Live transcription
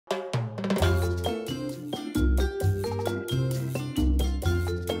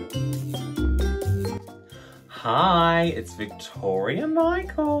Hi, it's Victoria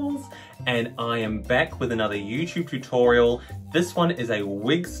Mykles and I am back with another YouTube tutorial. This one is a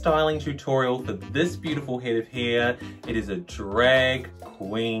wig styling tutorial for this beautiful head of hair. It is a Drag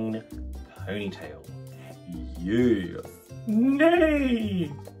Queen Ponytail. Yes.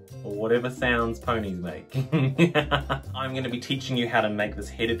 Nay! Or whatever sounds ponies make. I'm going to be teaching you how to make this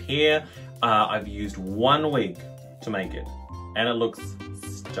head of hair. I've used one wig to make it and it looks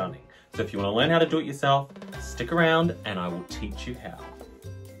stunning. So if you want to learn how to do it yourself, stick around and I will teach you how.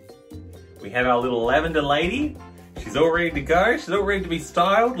 We have our little lavender lady. She's all ready to go. She's all ready to be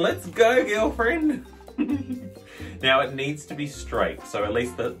styled. Let's go, girlfriend. Now it needs to be straight. So at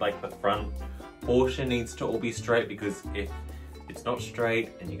least the front portion needs to all be straight, because if it's not straight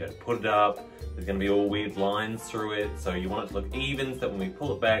and you go to put it up, there's going to be all weird lines through it. So you want it to look even, so that when we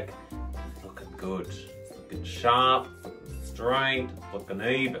pull it back, it's looking good. It's looking sharp, it's looking straight, it's looking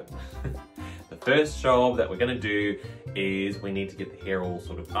even. The first job that we're going to do is we need to get the hair all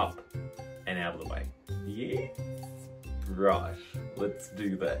sort of up and out of the way. Yes. Right, let's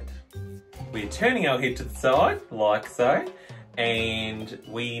do that. We're turning our head to the side, like so, and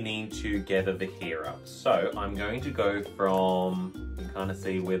we need to gather the hair up. So I'm going to go from, you can kind of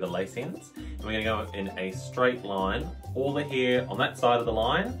see where the lace ends, and we're going to go in a straight line. All the hair on that side of the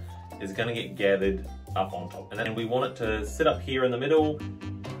line is going to get gathered up on top. And then we want it to sit up here in the middle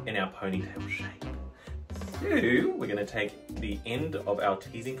in our ponytail shape. So we're going to take the end of our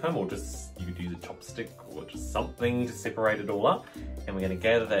teasing comb, or just, you could use a chopstick or just something to separate it all up. And we're going to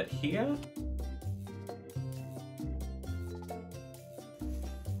gather that here.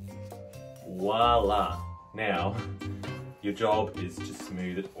 Voila! Now, your job is to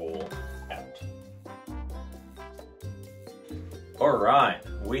smooth it all out. Alright,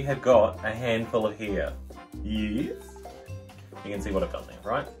 we have got a handful of hair. Yes? You can see what I've done there,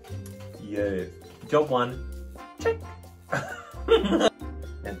 right? Yes. Job one, check! Now,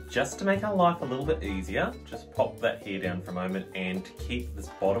 just to make our life a little bit easier, just pop that hair down for a moment, and to keep this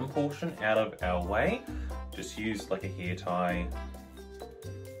bottom portion out of our way, just use like a hair tie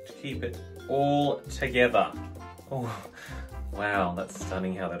to keep it all together. Oh, wow, that's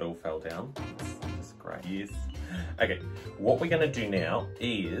stunning how that all fell down. That's great. Yes. Okay, what we're going to do now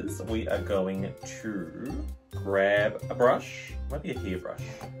is we are going to grab a brush, maybe a hairbrush,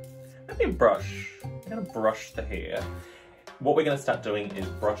 maybe a brush. We're going to brush the hair. What we're going to start doing is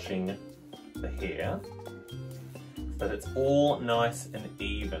brushing the hair so that it's all nice and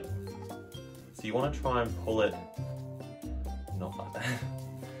even. So you want to try and pull it not like that.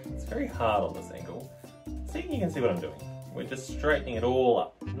 It's very hard on this angle. See, you can see what I'm doing. We're just straightening it all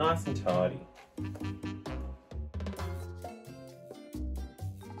up, nice and tidy.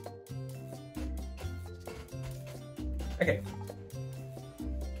 Okay.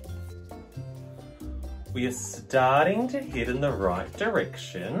 We are starting to head in the right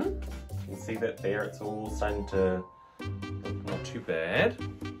direction. You can see that there, it's all starting to look not too bad.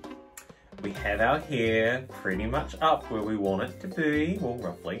 We have our hair pretty much up where we want it to be, well,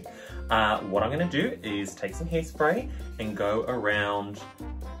 roughly. What I'm going to do is take some hairspray and go around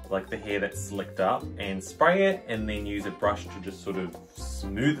like the hair that's slicked up and spray it, and then use a brush to just sort of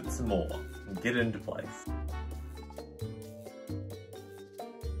smooth it some more and get it into place.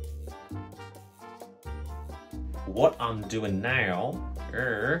 What I'm doing now,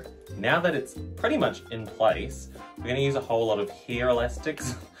 now that it's pretty much in place, we're going to use a whole lot of hair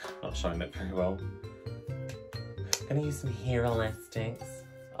elastics. Not showing that very well. I'm going to use some hair elastics.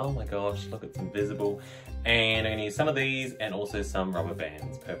 Oh my gosh, look, it's invisible. And I'm going to use some of these and also some rubber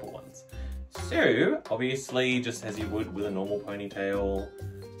bands, purple ones. So, obviously, just as you would with a normal ponytail,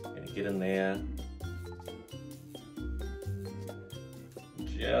 I'm going to get in there.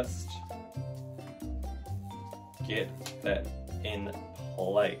 Just get that in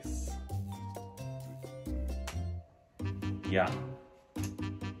place. Yeah.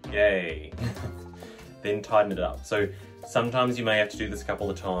 Yay. Then tighten it up. So sometimes you may have to do this a couple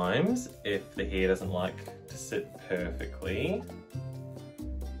of times if the hair doesn't like to sit perfectly.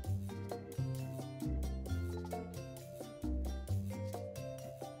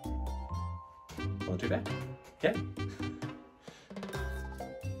 Wanna do that? Yeah.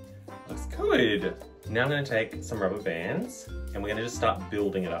 Looks good. Now I'm going to take some rubber bands and we're going to just start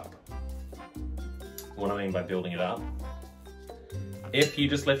building it up. What I mean by building it up, if you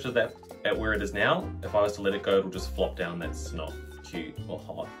just left it at where it is now, if I was to let it go, it'll just flop down. That's not cute or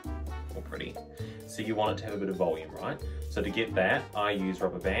hot or pretty. So you want it to have a bit of volume, right? So to get that, I use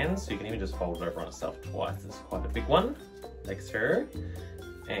rubber bands. So you can even just fold it over on itself twice. This is quite a big one. Next here.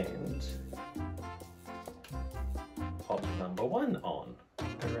 And pop number one on.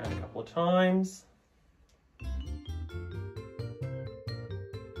 Go around a couple of times.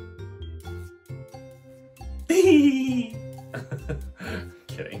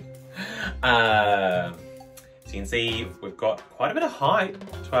 kidding. So you can see we've got quite a bit of height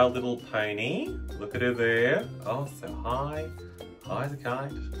to our little pony. Look at her there. Oh, so high. High as a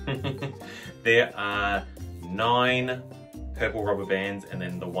kite. There are 9 purple rubber bands and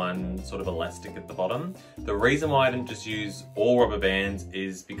then the one sort of elastic at the bottom. The reason why I didn't just use all rubber bands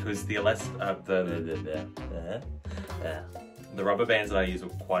is because the rubber bands that I use were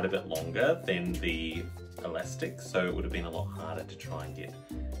quite a bit longer than the elastic, so it would have been a lot harder to try and get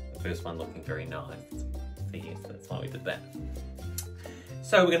the first one looking very nice. So yes, that's why we did that.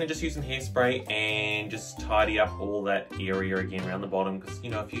 So we're going to just use some hairspray and just tidy up all that area again around the bottom, because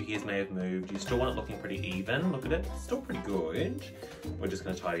you know, a few hairs may have moved. You still want it looking pretty even. Look at it, it's still pretty good. We're just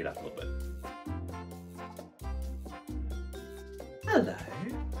going to tidy it up a little bit. Hello,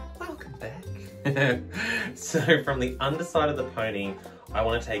 welcome back. So from the underside of the pony, I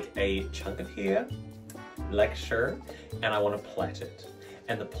want to take a chunk of hair, like so, and I want to plait it.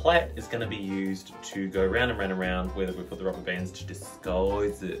 And the plait is going to be used to go round and round and round where we put the rubber bands to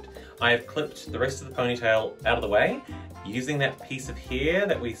disguise it. I have clipped the rest of the ponytail out of the way using that piece of hair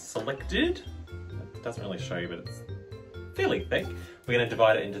that we selected. It doesn't really show you, but it's fairly thick. We're going to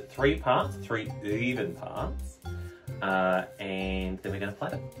divide it into 3 parts, 3 even parts, and then we're going to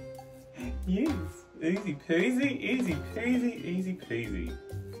plait it. Yes, easy peasy, easy peasy, easy peasy.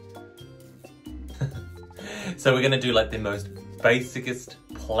 So we're going to do like the most basicest,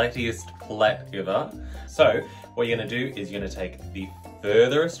 plattiest plait ever. So what you're going to do is you're going to take the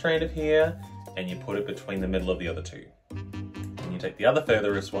furthest strand of hair and you put it between the middle of the other 2. And you take the other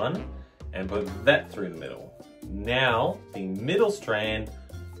furthest one and put that through the middle. Now the middle strand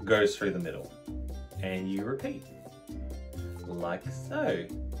goes through the middle. And you repeat. Like so.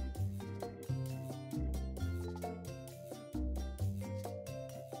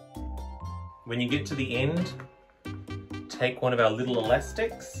 When you get to the end, take one of our little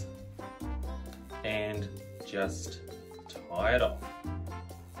elastics and just tie it off.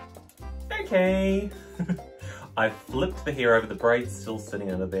 Okay. I flipped the hair over, the braid's still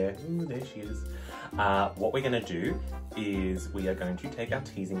sitting under there. Ooh, there she is. What we're going to do is we are going to take our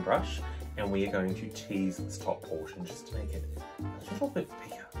teasing brush and we are going to tease this top portion just to make it a little bit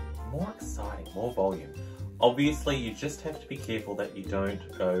bigger, more exciting, more volume. Obviously, you just have to be careful that you don't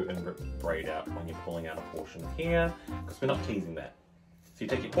go and rip the braid out when you're pulling out a portion of hair, because we're not teasing that. So you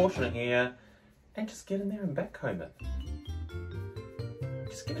take your portion of hair and just get in there and backcomb it.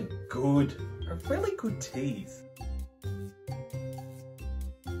 Just get a really good tease.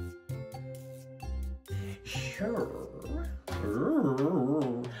 Sure.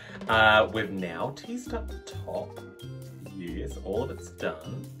 We've now teased up the top. Yes, all of it's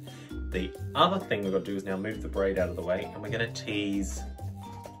done. The other thing we've got to do is now move the braid out of the way, and we're going to tease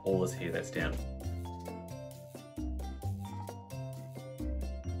all this hair that's down.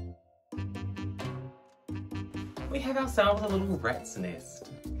 We have ourselves a little rat's nest.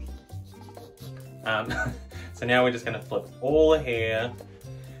 So now we're just going to flip all the hair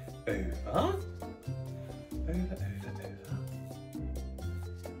over, and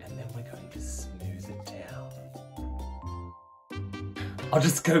then we're going to smooth it down. I'll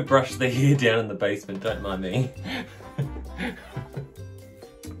just go brush the hair down in the basement, don't mind me.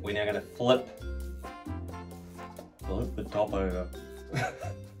 We're now going to flip the top over.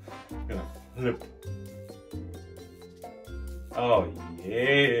 I'm going to flip. Oh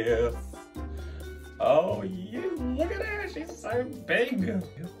yes. Oh yeah, look at her, she's so big.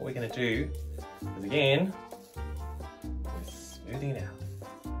 What we're going to do is again, we're smoothing it out.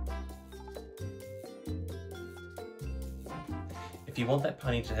 If you want that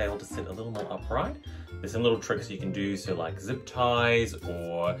ponytail to sit a little more upright, there's some little tricks you can do, so like zip ties,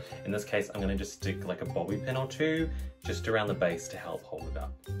 or in this case I'm going to just stick like a bobby pin or 2 just around the base to help hold it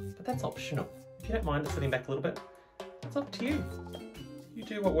up. But that's optional. If you don't mind it sitting back a little bit, it's up to you. You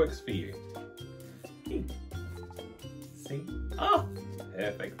do what works for you. See? Oh,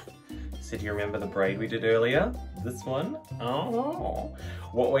 perfect. So do you remember the braid we did earlier? This one? Oh.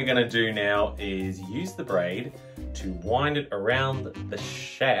 What we're going to do now is use the braid to wind it around the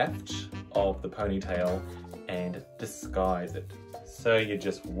shaft of the ponytail and disguise it. So you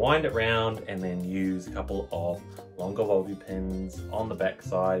just wind it round and then use a couple of longer bobby pins on the back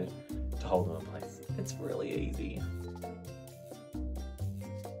side to hold them in place. It's really easy.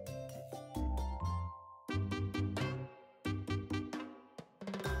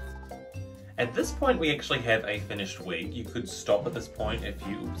 At this point, we actually have a finished wig. You could stop at this point if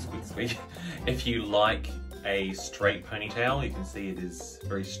you, if you like a straight ponytail. You can see it is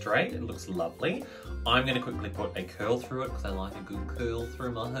very straight. It looks lovely. I'm going to quickly put a curl through it because I like a good curl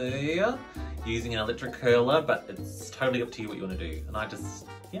through my hair using an electric curler, but it's totally up to you what you want to do. And I just,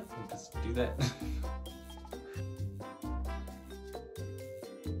 yeah, I'll just do that.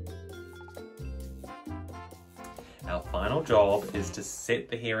 Our final job is to set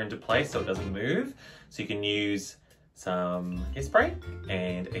the hair into place so it doesn't move. So you can use some hairspray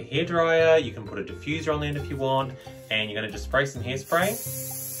and a hairdryer. You can put a diffuser on the end if you want, and you're going to just spray some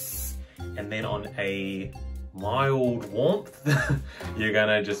hairspray. And then on a mild warmth, you're going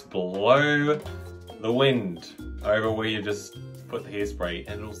to just blow the wind over where you just put the hairspray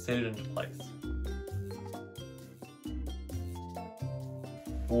and it'll set it into place.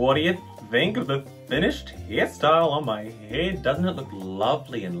 What do you think of the finished hairstyle on my head? Doesn't it look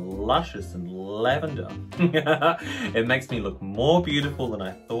lovely and luscious and lavender? It makes me look more beautiful than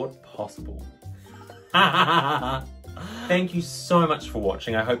I thought possible. Thank you so much for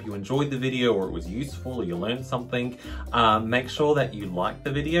watching. I hope you enjoyed the video, or it was useful, or you learned something. Make sure that you like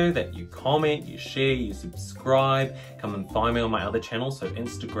the video, that you comment, you share, you subscribe. Come and find me on my other channels. So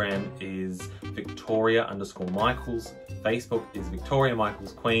Instagram is Victoria_Mykles, Facebook is Victoria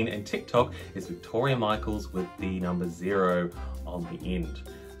Mykles Queen, and TikTok is Victoria Mykles with the number 0 on the end.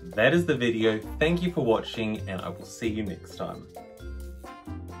 That is the video. Thank you for watching, and I will see you next time.